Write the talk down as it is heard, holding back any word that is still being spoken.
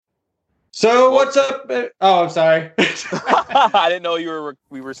So what's up? Oh, I'm sorry. I didn't know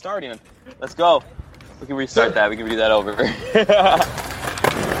we were starting. Let's go. We can restart that. We can do that over.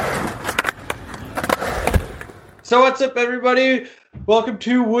 So what's up, everybody? Welcome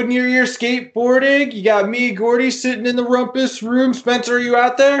to Wood Near Your Skateboarding. You got me, Gordy, sitting in the rumpus room. Spencer, are you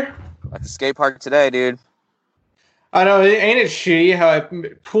out there? At the skate park today, dude. I know, ain't it shitty how I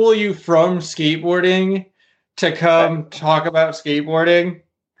pull you from skateboarding to come talk about skateboarding?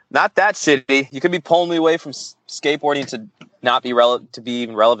 Not that shitty. You could be pulling me away from skateboarding to not be to be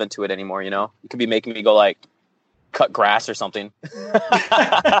even relevant to it anymore. You know, you could be making me go like cut grass or something. That's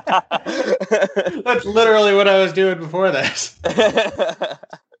literally what I was doing before this.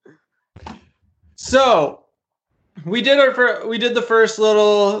 So we did the first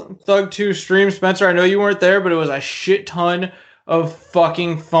little Thug 2 stream, Spencer. I know you weren't there, but it was a shit ton of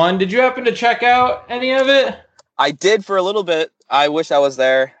fucking fun. Did you happen to check out any of it? I did for a little bit. I wish I was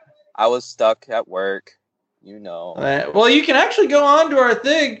there. I was stuck at work, you know. Well, you can actually go on to our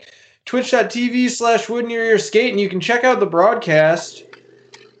thing, twitch.tv/woodnearyourskate, and you can check out the broadcast.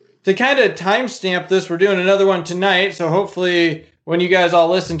 To kind of timestamp this, we're doing another one tonight, so hopefully when you guys all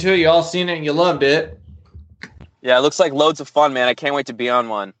listen to it, you all seen it and you loved it. Yeah, it looks like loads of fun, man. I can't wait to be on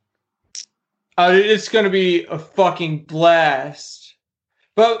one. It's going to be a fucking blast.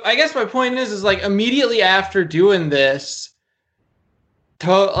 But I guess my point is like immediately after doing this,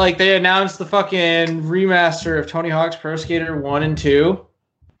 like they announced the fucking remaster of Tony Hawk's Pro Skater 1 and 2.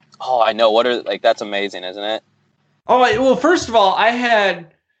 Oh, I know. That's amazing, isn't it? Oh, well, first of all, I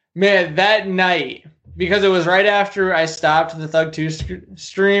had, man, that night, because it was right after I stopped the Thug 2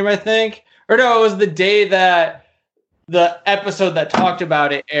 stream, I think. Or no, it was the day that the episode that talked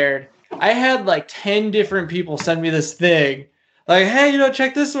about it aired. I had like 10 different people send me this thing. Like, hey,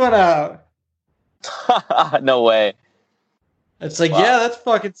 check this one out. No way. It's like, wow. Yeah, that's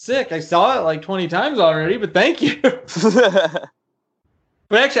fucking sick. I saw it like 20 times already, but thank you. But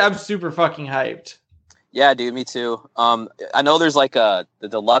actually, I'm super fucking hyped. Yeah, dude, me too. I know there's like the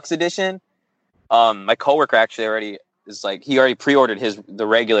deluxe edition. My coworker actually already pre-ordered the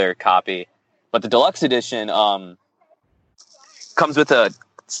regular copy, but the deluxe edition comes with a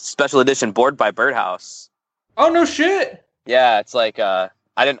special edition board by Birdhouse. Oh no shit. Yeah, it's like I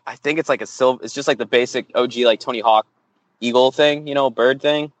think it's like it's just like the basic OG like Tony Hawk eagle thing, bird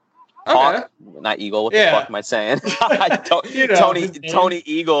thing. Okay. Hawk, not eagle. What the fuck am I saying? Tony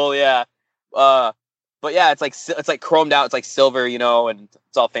Eagle, yeah. But yeah, it's like chromed out. It's like silver, and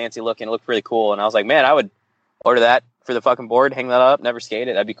it's all fancy looking. It looked really cool. And I was like, man, I would order that for the fucking board, hang that up, never skate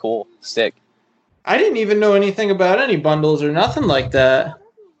it. That'd be cool. Sick. I didn't even know anything about any bundles or nothing like that.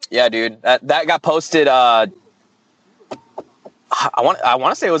 Yeah, dude. That got posted. I want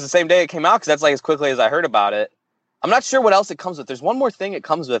to say it was the same day it came out because that's like as quickly as I heard about it. I'm not sure what else it comes with. There's one more thing it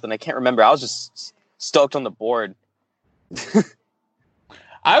comes with, and I can't remember. I was just stoked on the board.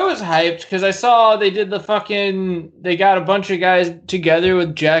 I was hyped because I saw they got a bunch of guys together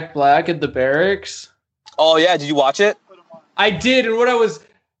with Jack Black at the barracks. Oh, yeah. Did you watch it? I did, and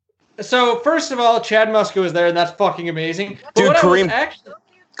so first of all, Chad Muska was there, and that's fucking amazing. But dude, Kareem.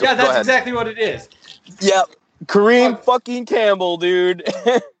 Yeah, that's exactly what it is. Yep. Kareem fucking Campbell, dude.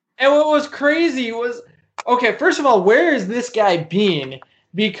 And what was crazy was, okay, first of all, where is this guy been?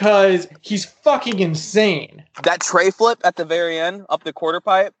 Because he's fucking insane. That tray flip at the very end, up the quarter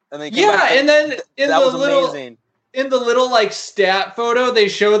pipe, and then and then amazing. In the little like stat photo, they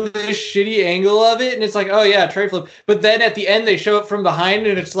show this shitty angle of it, and it's like, oh yeah, tray flip. But then at the end, they show it from behind,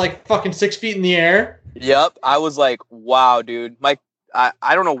 and it's like fucking 6 feet in the air. Yep, I was like, wow, dude. I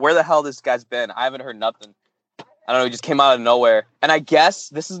don't know where the hell this guy's been. I haven't heard nothing. I don't know. He just came out of nowhere. And I guess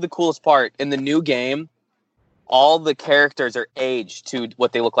this is the coolest part. In the new game, all the characters are aged to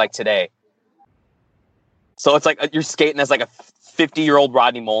what they look like today. So it's like you're skating as like a 50-year-old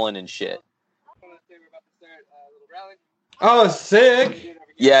Rodney Mullen and shit. Oh, sick.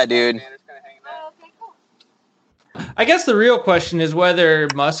 Yeah, dude. I guess the real question is whether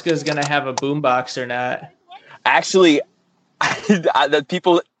Muska is going to have a boombox or not. Actually, the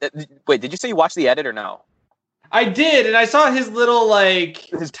people... Wait, did you say you watched the edit or no? I did, and I saw his little,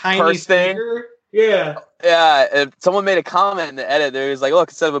 his tiny thing. Yeah. Yeah, someone made a comment in the edit. There was like, look,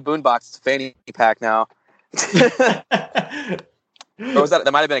 instead of a boombox, it's a fanny pack now. Or was that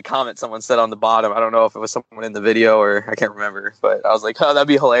might have been a comment someone said on the bottom. I don't know if it was someone in the video or I can't remember. But I was like, oh, that'd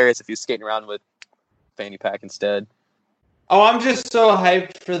be hilarious if he was skating around with fanny pack instead. Oh, I'm just so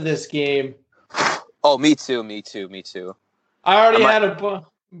hyped for this game. Oh, me too. I already had a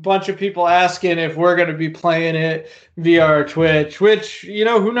bunch of people asking if we're going to be playing it via our Twitch, which,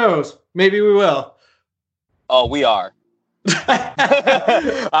 who knows? Maybe we will. Oh, we are.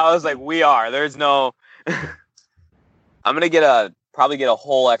 I was like, we are. There's no. I'm gonna probably get a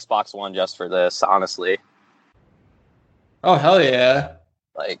whole Xbox One just for this. Honestly, Oh, hell yeah.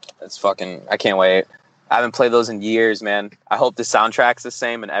 like it's fucking. I can't wait. I haven't played those in years, man. I hope the soundtrack's the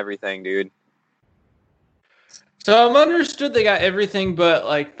same and everything, dude. So I'm understood they got everything but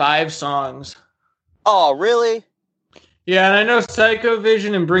like 5 songs. Oh, really? Yeah, and I know Psycho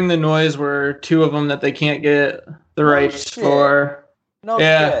Vision and Bring the Noise were 2 of them that they can't get the rights for. No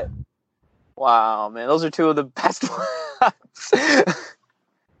Yeah. shit. Wow, man, those are 2 of the best ones.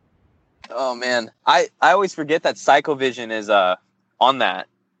 Oh man, I always forget that Psycho Vision is on that.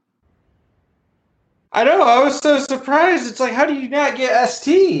 I know, I was so surprised. It's like, how do you not get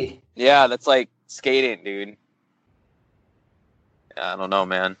ST? Yeah, that's like skating, dude. Yeah, I don't know,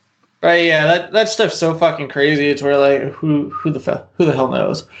 man. Right, yeah, that stuff's so fucking crazy. It's where like who the hell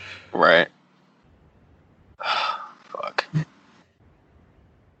knows? Right. Fuck.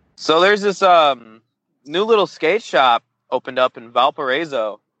 So there's this new little skate shop opened up in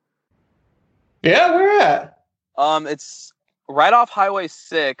Valparaiso. Yeah, where at? It's right off Highway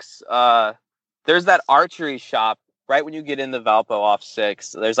 6. There's that archery shop right when you get into Valpo off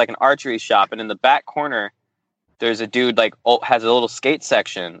 6. There's like an archery shop, and in the back corner there's a dude like has a little skate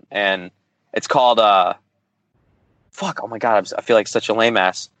section, and it's called fuck, oh my god, I feel like such a lame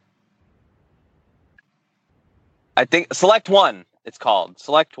ass. I think Select One, it's called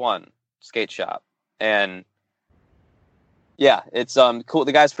Select One Skate Shop. And yeah, it's cool.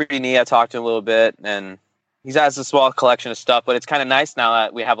 The guy's pretty neat. I talked to him a little bit, and he has a small collection of stuff, but it's kind of nice now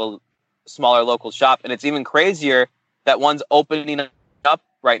that we have a smaller local shop, and it's even crazier that one's opening up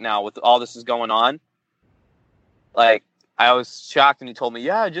right now with all this is going on. Like, I was shocked, and he told me,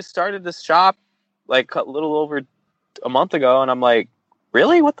 yeah, I just started this shop like a little over a month ago, and I'm like,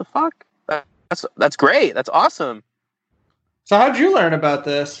 really? What the fuck? That's great. That's awesome. So how'd you learn about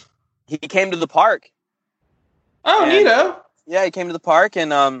this? He came to the park. Oh, neato. Yeah, he came to the park,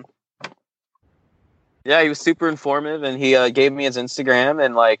 and yeah, he was super informative, and he gave me his Instagram,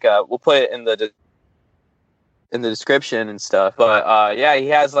 and like we'll put it in the description and stuff. But yeah, he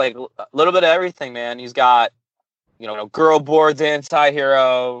has like a little bit of everything, man. He's got, you know, girl boards,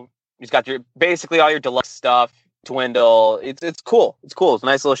 anti-hero. He's got basically all your deluxe stuff. Dwindle. It's cool. It's cool. It's a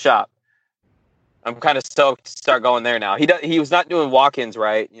nice little shop. I'm kind of stoked to start going there now. He was not doing walk-ins,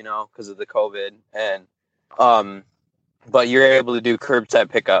 right? You know, because of the COVID, and but you're able to do curbside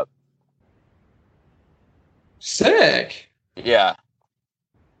pickup. Sick. Yeah.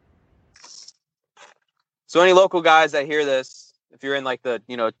 So any local guys that hear this, if you're in like the,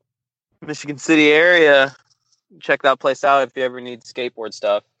 you know, Michigan City area, check that place out if you ever need skateboard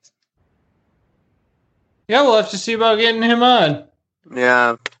stuff. Yeah, we'll have to see about getting him on.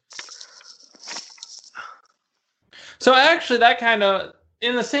 Yeah. So actually, that kind of,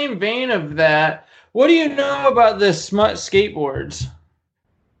 in the same vein of that, what do you know about the Smut skateboards?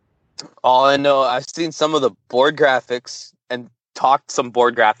 All I know, I've seen some of the board graphics and talked some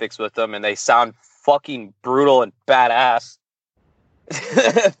board graphics with them, and they sound fucking brutal and badass.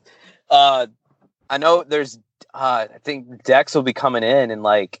 I know there's, I think Dex will be coming in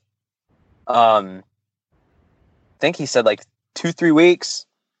like, I think he said like 2-3 weeks.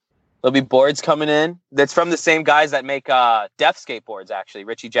 There'll be boards coming in. That's from the same guys that make Death Skateboards, actually.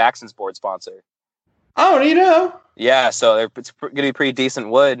 Richie Jackson's board sponsor. Oh, neato. Yeah, so it's going to be pretty decent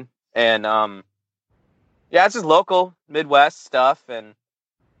wood. And yeah, it's just local Midwest stuff. And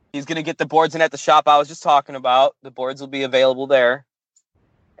he's going to get the boards in at the shop I was just talking about. The boards will be available there.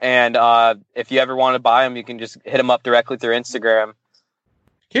 And if you ever want to buy them, you can just hit them up directly through Instagram.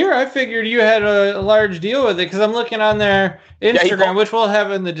 Here, I figured you had a large deal with it because I'm looking on their Instagram, which we'll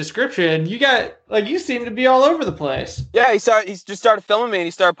have in the description. You got, like, you seem to be all over the place. Yeah, he just started filming me, and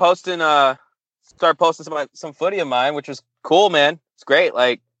he started posting some footage of mine, which was cool, man. It's great.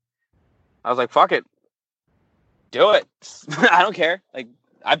 Like, I was like, fuck it, do it. I don't care. Like,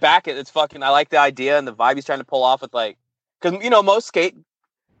 I back it. It's fucking. I like the idea and the vibe he's trying to pull off with, like, because, you know, most skate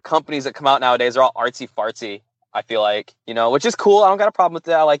companies that come out nowadays are all artsy fartsy. I feel like, you know, which is cool. I don't got a problem with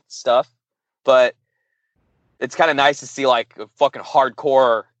that. I like stuff, but it's kind of nice to see like fucking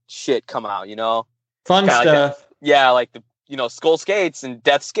hardcore shit come out, you know, fun kinda stuff. Like yeah, like the, you know, Skull Skates and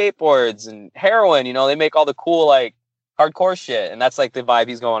Death Skateboards and Heroin. You know, they make all the cool like hardcore shit, and that's like the vibe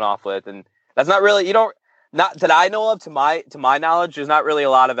he's going off with. And that's not really, you don't, not that I know of, to my knowledge, there's not really a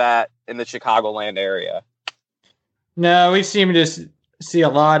lot of that in the Chicagoland area. No, we seem to see a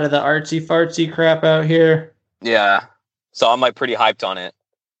lot of the artsy fartsy crap out here. Yeah, so I'm like pretty hyped on it.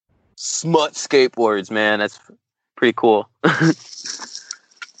 Smut skateboards, man, that's pretty cool.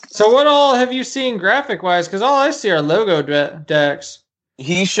 So what all have you seen graphic wise? Because all I see are logo decks.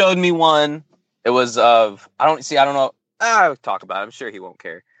 He showed me one. It was of I don't know. I'll talk about it. I'm sure he won't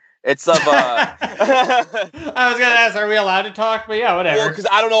care. It's of I was gonna ask, are we allowed to talk? But yeah, whatever. because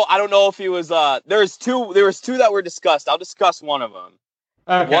I don't know if he was there was two that were discussed. I'll discuss one of them.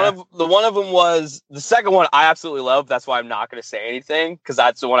 Okay. One of them was the second one I absolutely love. That's why I'm not going to say anything because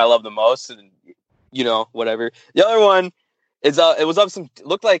that's the one I love the most, and whatever. The other one is it was of some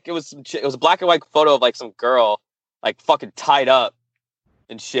looked like it was a black and white photo of like some girl like fucking tied up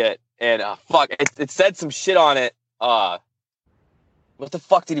and shit, and it said some shit on it. What the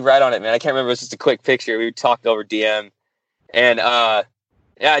fuck did he write on it, man? I can't remember. It was just a quick picture. We talked over DM, and yeah,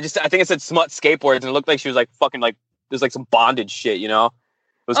 I think it said smut skateboards, and it looked like she was like fucking like there's like some bondage shit, It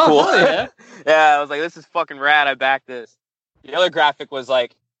was cool. Yeah. Yeah, I was like, this is fucking rad. I back this. The other graphic was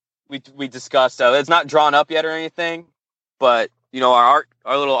like we discussed. It's not drawn up yet or anything, but our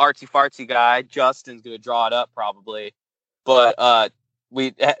little artsy fartsy guy Justin's gonna draw it up probably. But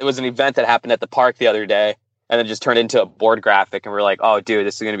it was an event that happened at the park the other day, and then just turned into a board graphic, and we're like, oh, dude,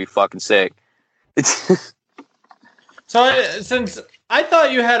 this is gonna be fucking sick. So since I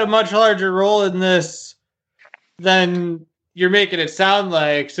thought you had a much larger role in this than you're making it sound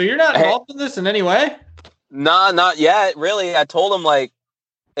like, so you're not involved in this in any way? Nah, not yet, really. I told him, like,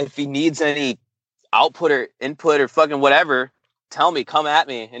 if he needs any output or input or fucking whatever, tell me, come at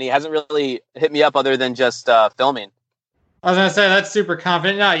me. And he hasn't really hit me up other than just filming. I was going to say, that's super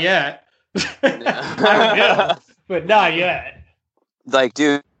confident. Not yet. I will, but not yet. Like,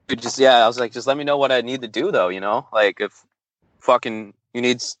 dude, I was like, just let me know what I need to do, though, Like, if fucking you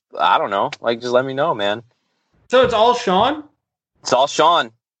need, I don't know. Like, just let me know, man. So it's all Sean? It's all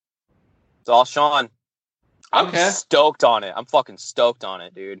Sean. I'm stoked on it. I'm fucking stoked on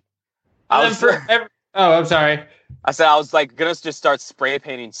it, dude. I'm sorry. I said I was like gonna just start spray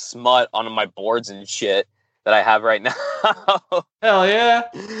painting smut on my boards and shit that I have right now. Hell yeah.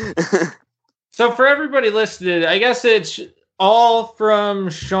 So for everybody listening, I guess it's all from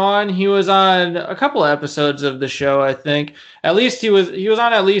Sean. He was on a couple of episodes of the show, I think. At least he was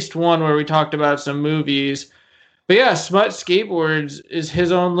on at least one where we talked about some movies. But yeah, Smut Skateboards is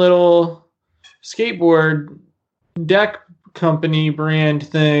his own little skateboard deck company brand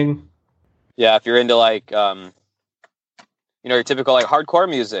thing. Yeah, if you're into like your typical like hardcore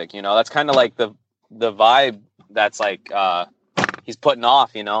music, that's kind of like the vibe that's like he's putting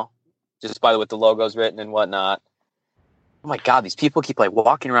off, just by what the logo's written and whatnot. Oh my god, these people keep like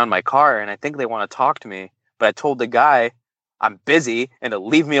walking around my car and I think they want to talk to me, but I told the guy I'm busy and to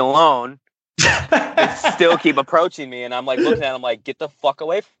leave me alone. They still keep approaching me, and I'm like looking at them like, get the fuck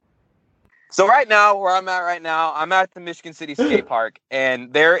away from me. So right now, where I'm at right now, I'm at the Michigan City Skate Park,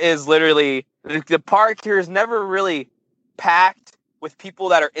 and there is literally the park here is never really packed with people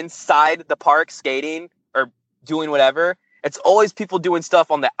that are inside the park skating or doing whatever. It's always people doing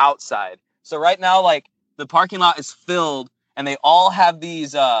stuff on the outside. So right now, like the parking lot is filled, and they all have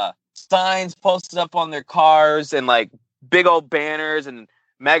these signs posted up on their cars and like big old banners and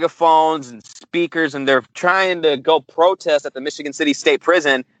megaphones and speakers, and they're trying to go protest at the Michigan City State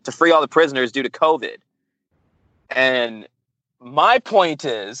Prison to free all the prisoners due to COVID. And my point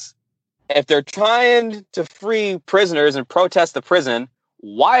is, if they're trying to free prisoners and protest the prison,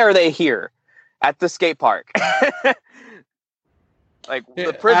 why are they here at the skate park? Like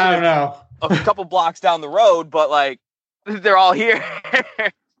the prison, I don't know, a couple blocks down the road, but like they're all here.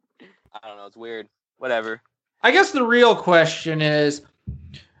 I don't know. It's weird. Whatever. I guess the real question is,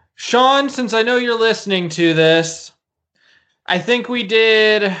 Sean, since I know you're listening to this, I think we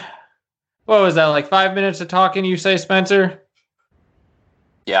did, what was that, like 5 minutes of talking, you say, Spencer?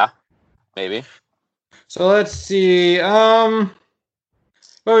 Yeah, maybe. So let's see. What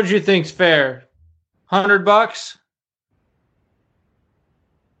would you think's fair? $100?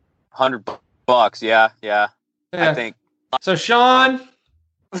 $100, yeah. I think. So Sean,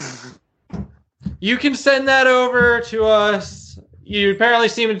 you can send that over to us. You apparently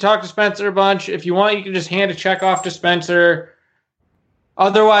seem to talk to Spencer a bunch. If you want, you can just hand a check off to Spencer.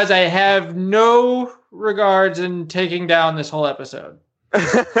 Otherwise, I have no regards in taking down this whole episode. But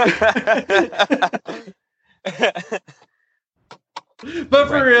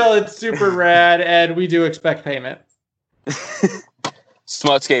for real, it's super rad, and we do expect payment.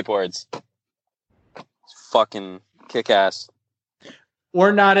 Smut Skateboards. Fucking kick ass.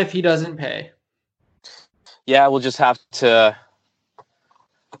 Or not if he doesn't pay. Yeah, we'll just have to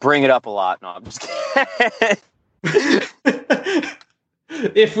bring it up a lot. No, I'm just kidding.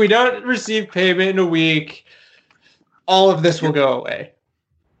 If we don't receive payment in a week, all of this will go away.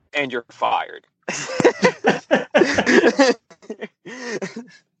 And you're fired.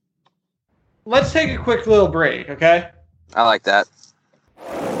 let's take a quick little break, okay? I like that.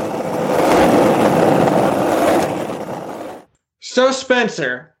 So,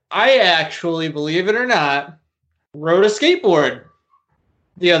 Spencer, I actually, believe it or not, rode a skateboard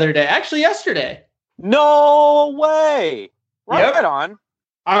the other day. Actually, yesterday. No way. Right Yep. on.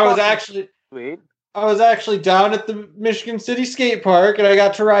 I was Fucking actually sweet. I was actually down at the Michigan City skate park, and I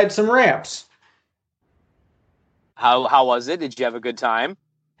got to ride some ramps. How was it? Did you have a good time?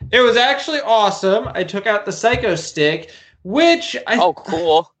 It was actually awesome. I took out the Psycho Stick, which Oh,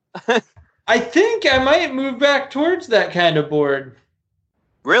 cool. I think I might move back towards that kind of board.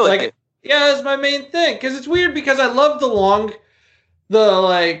 Really? Like, yeah, that's my main thing. Because it's weird because I love the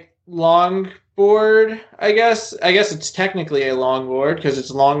long board, I guess. I guess it's technically a long board because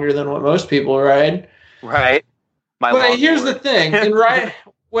it's longer than what most people ride. Right. But here's the thing.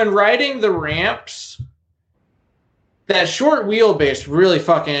 When riding the ramps, that short wheelbase really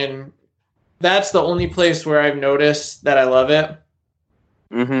fucking... That's the only place where I've noticed that I love it.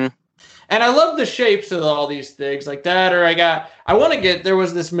 Mm-hmm. And I love the shapes of all these things like that. Or there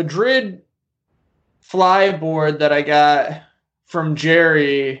was this Madrid fly board that I got from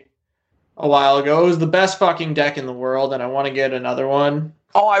Jerry a while ago. It was the best fucking deck in the world, and I want to get another one.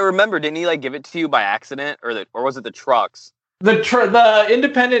 Oh, I remember. Didn't he give it to you by accident, or was it the trucks? The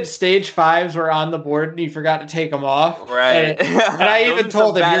independent stage 5s were on the board, and he forgot to take them off. Right. And I even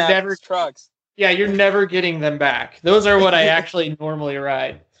told him, "You're never trucks. Yeah, you're never getting them back. Those are what I actually normally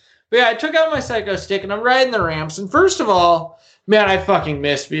ride." But yeah, I took out my Psycho Stick, and I'm riding the ramps. And first of all, man, I fucking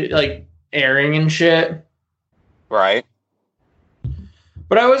miss airing and shit. Right.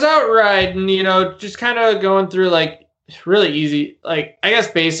 But I was out riding, just kind of going through really easy, I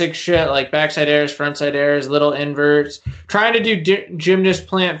guess basic shit like backside airs, frontside airs, little inverts. Trying to do gymnast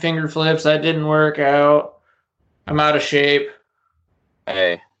plant finger flips. That didn't work out. I'm out of shape.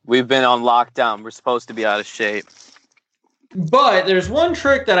 Hey, we've been on lockdown. We're supposed to be out of shape. But there's one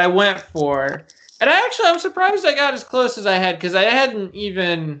trick that I went for, and I'm surprised I got as close as I had, because I hadn't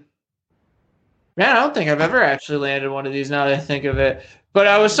even... Man, I don't think I've ever actually landed one of these now that I think of it. But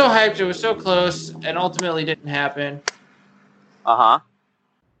I was so hyped, it was so close, and ultimately didn't happen. Uh-huh.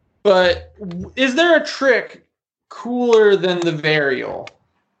 But is there a trick cooler than the varial?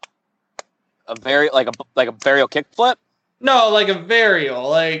 A varial kickflip? No, like a varial.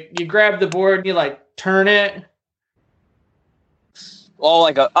 Like, you grab the board and you, turn it.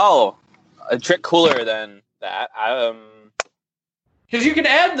 Oh, a trick cooler than that. Because you can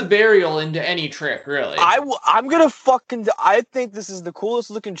add the varial into any trick, really. I'm gonna I think this is the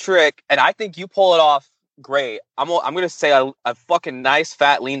coolest looking trick, and I think you pull it off great. I'm gonna say a fucking nice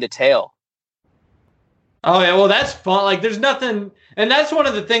fat lean to tail. Oh yeah, well that's fun. There's nothing, and that's one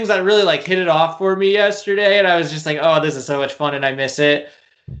of the things that really hit it off for me yesterday, and I was just like, oh, this is so much fun, and I miss it.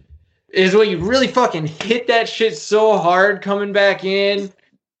 Is when you really fucking hit that shit so hard coming back in,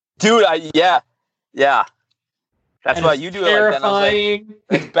 dude. Yeah. That's why you do it like that. Like,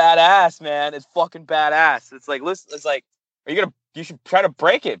 it's badass, man. It's fucking badass. It's like, listen, it's like, you should try to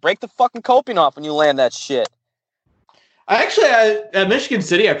break it. Break the fucking coping off when you land that shit. At Michigan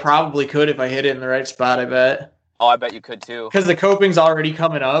City, I probably could if I hit it in the right spot, I bet. Oh, I bet you could too. Because the coping's already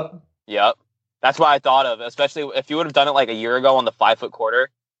coming up. Yep. That's what I thought of, especially if you would have done it a year ago on the 5-foot quarter.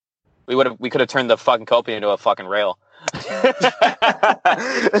 We could have turned the fucking coping into a fucking rail.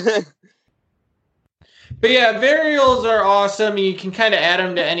 But yeah, varials are awesome. You can kind of add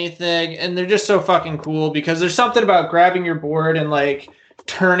them to anything, and they're just so fucking cool because there's something about grabbing your board and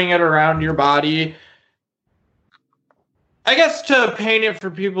turning it around your body. I guess to paint it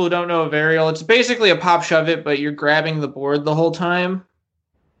for people who don't know a varial, it's basically a pop shove it, but you're grabbing the board the whole time.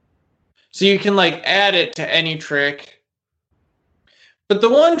 So you can add it to any trick. But the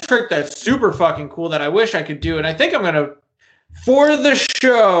one trick that's super fucking cool that I wish I could do, and I think for the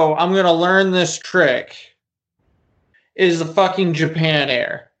show, I'm going to learn this trick, is the fucking Japan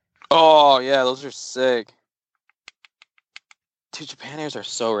Air. Oh, yeah, those are sick. Dude, Japan Airs are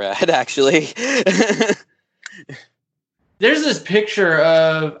so rad, actually. There's this picture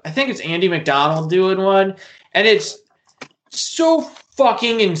of, I think it's Andy McDonald doing one, and it's so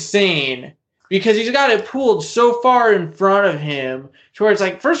fucking insane because he's got it pulled so far in front of him to where it's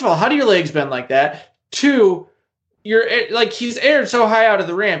first of all, how do your legs bend like that? 2, he's aired so high out of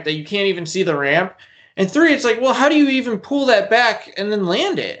the ramp that you can't even see the ramp. And 3, it's well, how do you even pull that back and then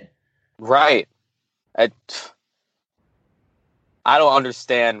land it? Right. I don't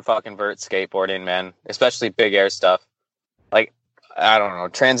understand fucking vert skateboarding, man. Especially big air stuff. I don't know.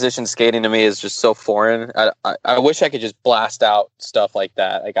 Transition skating to me is just so foreign. I wish I could just blast out stuff like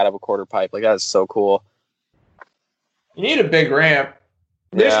that. Out of a quarter pipe. That is so cool. You need a big ramp.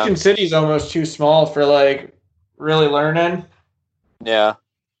 Michigan City's almost too small for like really learning. Yeah.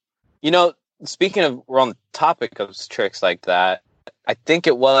 You know, speaking of, we're on the topic of tricks like that. I think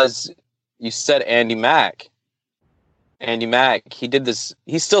it was, you said Andy Mack. Andy Mack, he did this.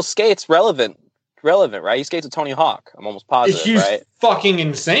 He still skates relevant, right? He skates with Tony Hawk. I'm almost positive, He's right? fucking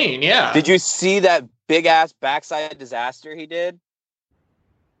insane, yeah. Did you see that big ass backside disaster he did?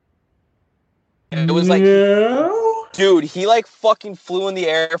 It was like, no. Dude, he like fucking flew in the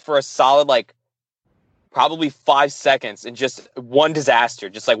air for a solid like probably 5 seconds and just one disaster,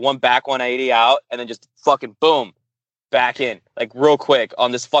 just like one back 180 out, and then just fucking boom, back in like real quick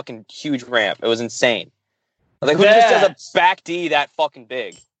on this fucking huge ramp. It was insane. Like, who just does a back D that fucking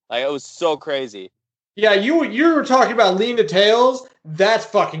big? Like, it was so crazy. Yeah, you were talking about lean to tails. That's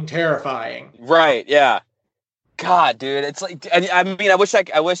fucking terrifying. Right? Yeah. God, dude, it's like, I mean, I wish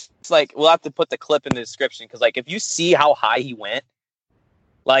it's like, we'll have to put the clip in the description because, like, if you see how high he went,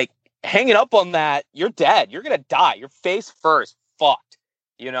 like, hanging up on that, you're dead. You're gonna die. Your face first, fucked.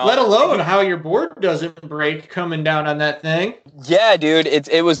 You know. Let alone how your board doesn't break coming down on that thing. Yeah, dude,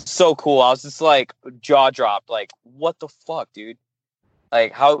 it was so cool. I was just like jaw dropped. Like, what the fuck, dude?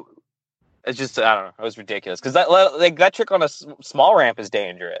 Like, how? It's just, I don't know. It was ridiculous because that trick on a small ramp is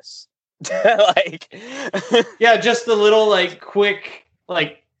dangerous. Like, yeah, just the little quick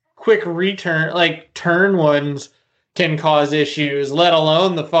return, turn ones can cause issues, let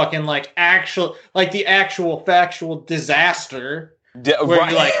alone the fucking actual factual disaster where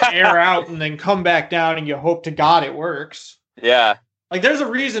you air out and then come back down and you hope to God it works. Yeah. Like, there's a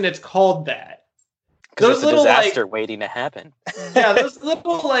reason it's called that. Because it's a disaster waiting to happen. Yeah, those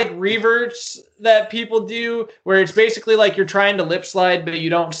little reverts that people do where it's basically like you're trying to lip slide but you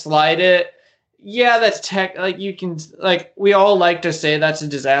don't slide it. Yeah, that's you can we all like to say that's a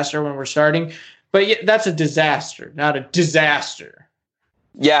disaster when we're starting, but yeah, that's a disaster, not a disaster.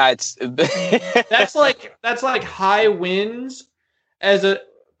 Yeah, it's that's like high winds as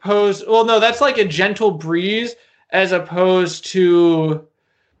opposed, well, no, that's like a gentle breeze as opposed to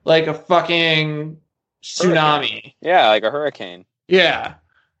like a fucking tsunami. Hurricane. Yeah, like a hurricane. Yeah.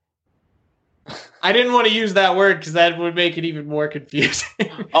 I didn't want to use that word because that would make it even more confusing.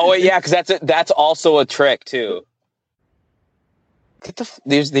 Oh, yeah, because that's also a trick too. Get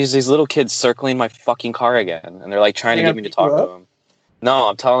these little kids circling my fucking car again, and they're like trying to get me to talk to them. No,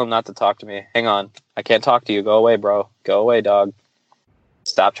 I'm telling them not to talk to me. Hang on, I can't talk to you. Go away, bro. Go away, dog.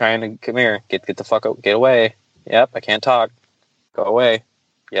 Stop trying to come here. Get the fuck out. Get away. Yep, I can't talk. Go away.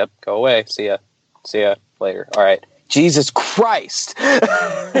 Yep, go away. See ya later. All right. Jesus Christ.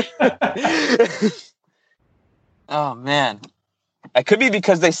 Oh, man. It could be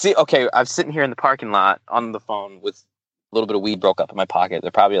because they see, okay, I'm sitting here in the parking lot on the phone with a little bit of weed broke up in my pocket.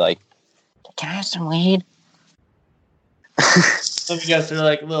 They're probably like, can I have some weed? Some of you guys are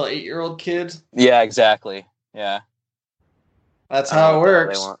like little 8-year-old kids. Yeah, exactly. Yeah. That's how it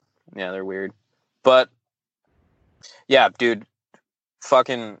works. Yeah, they're weird. But, yeah, dude,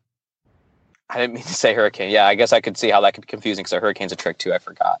 fucking, I didn't mean to say hurricane. Yeah, I guess I could see how that could be confusing because a hurricane's a trick too. I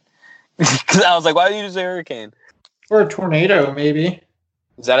forgot. Because I was like, why did you just say hurricane? Or a tornado, maybe.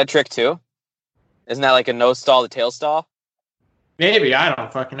 Is that a trick too? Isn't that like a nose stall to tail stall? Maybe, I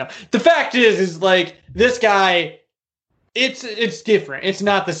don't fucking know. The fact is like this guy, it's different. It's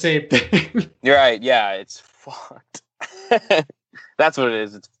not the same thing. You're right. Yeah, it's fucked. That's what it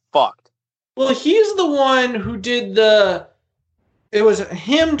is. It's fucked. Well, he's the one who did it was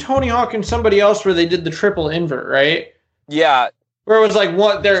him, Tony Hawk, and somebody else where they did the triple invert, right? Yeah. Where it was like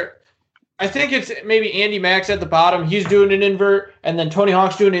I think it's maybe Andy Max at the bottom. He's doing an invert, and then Tony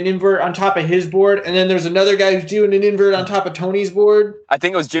Hawk's doing an invert on top of his board, and then there's another guy who's doing an invert on top of Tony's board. I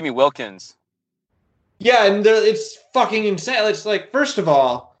think it was Jimmy Wilkins. Yeah, and it's fucking insane. It's like, first of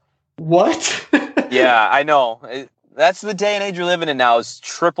all, what? Yeah, I know. That's the day and age you're living in now is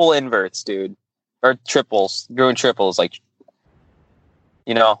triple inverts, dude. Or triples. Doing triples, like,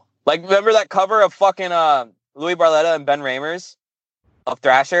 you know. Like, remember that cover of fucking Louis Barletta and Ben Ramers of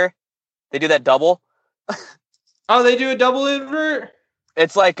Thrasher? They do that double. Oh, they do a double invert?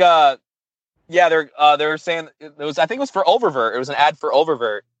 It's like, yeah, they're saying it was. I think it was for Oververt. It was an ad for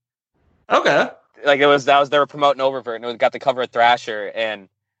Oververt. Okay. Like they were promoting Oververt, and it got the cover of Thrasher, and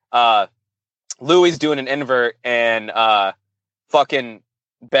Louis doing an invert, and fucking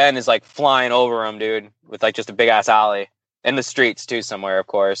Ben is like flying over him, dude, with like just a big ass alley in the streets too, somewhere, of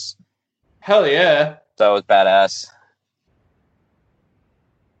course. Hell yeah. So it was badass.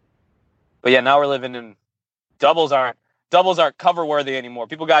 But yeah, now we're living in doubles aren't cover worthy anymore.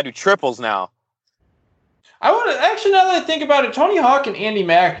 People gotta do triples now. I want to actually, now that I think about it, Tony Hawk and Andy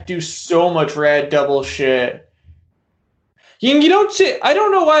Mack do so much rad double shit. You don't see. I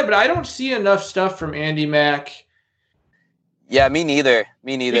don't know why, but I don't see enough stuff from Andy Mack. Yeah, me neither.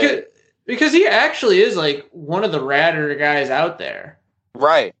 Because he actually is like one of the radder guys out there.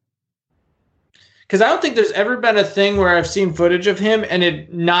 Right. Because I don't think there's ever been a thing where I've seen footage of him and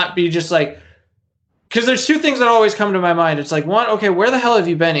it not be just like. Because there's two things that always come to my mind. It's like, one, okay, where the hell have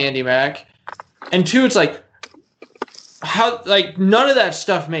you been, Andy Mack? And two, it's like, how, like, none of that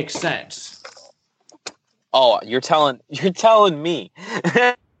stuff makes sense. Oh, you're telling me.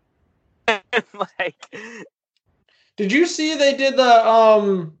 Like, did you see they did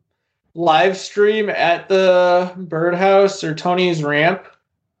the live stream at the Birdhouse or Tony's Ramp?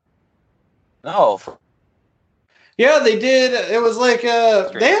 No. Yeah, they did. It was like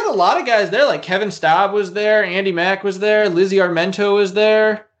they had a lot of guys there. Like Kevin Staub was there, Andy Mack was there, Lizzie Armento was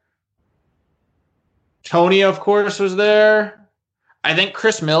there, Tony, of course, was there. I think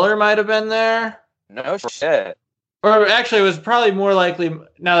Chris Miller might have been there. No shit. Or actually, it was probably more likely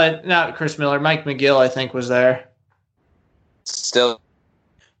not Chris Miller. Mike McGill, I think, was there. Still,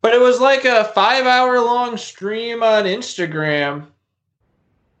 but it was like a 5-hour-long stream on Instagram.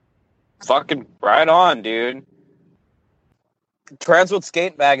 Fucking right on, dude. Transworld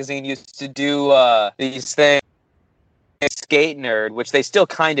Skate Magazine used to do these things, Skate Nerd, which they still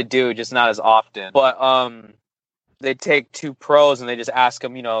kind of do, just not as often. But they take two pros and they just ask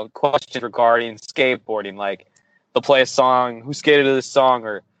them, questions regarding skateboarding, like they'll play a song, who skated to this song,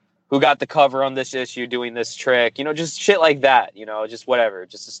 or who got the cover on this issue doing this trick, just shit like that, just whatever,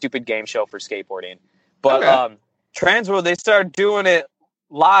 just a stupid game show for skateboarding. But okay. Transworld, they started doing it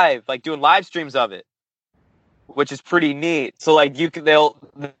live, like doing live streams of it, which is pretty neat. So like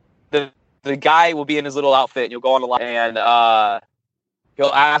the guy will be in his little outfit and you'll go on a live and he'll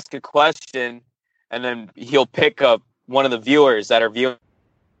ask a question and then he'll pick up one of the viewers that are viewing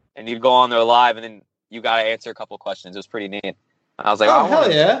and you go on there live and then you got to answer a couple of questions. It was pretty neat. And I was like, oh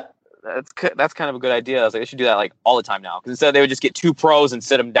hell yeah. That's kind of a good idea. I was like, they should do that like all the time now. Because instead they would just get two pros and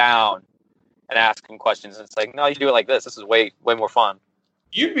sit them down and ask them questions. And it's like, no, you do it like this. This is way more fun.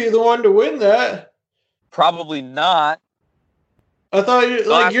 You'd be the one to win that. Probably not. I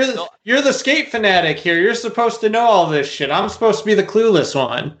thought you're the skate fanatic here. You're supposed to know all this shit. I'm supposed to be the clueless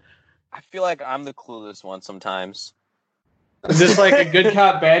one. I feel like I'm the clueless one sometimes. Is this like a good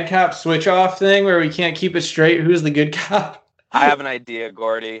cop, bad cop switch off thing where we can't keep it straight? Who's the good cop? I have an idea,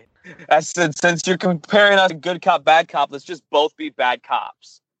 Gordy. I said, since you're comparing us to good cop, bad cop, let's just both be bad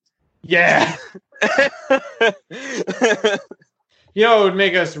cops. Yeah. You know what would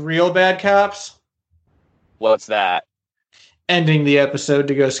make us real bad cops? What's that? Ending the episode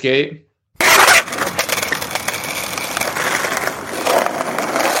to go skate.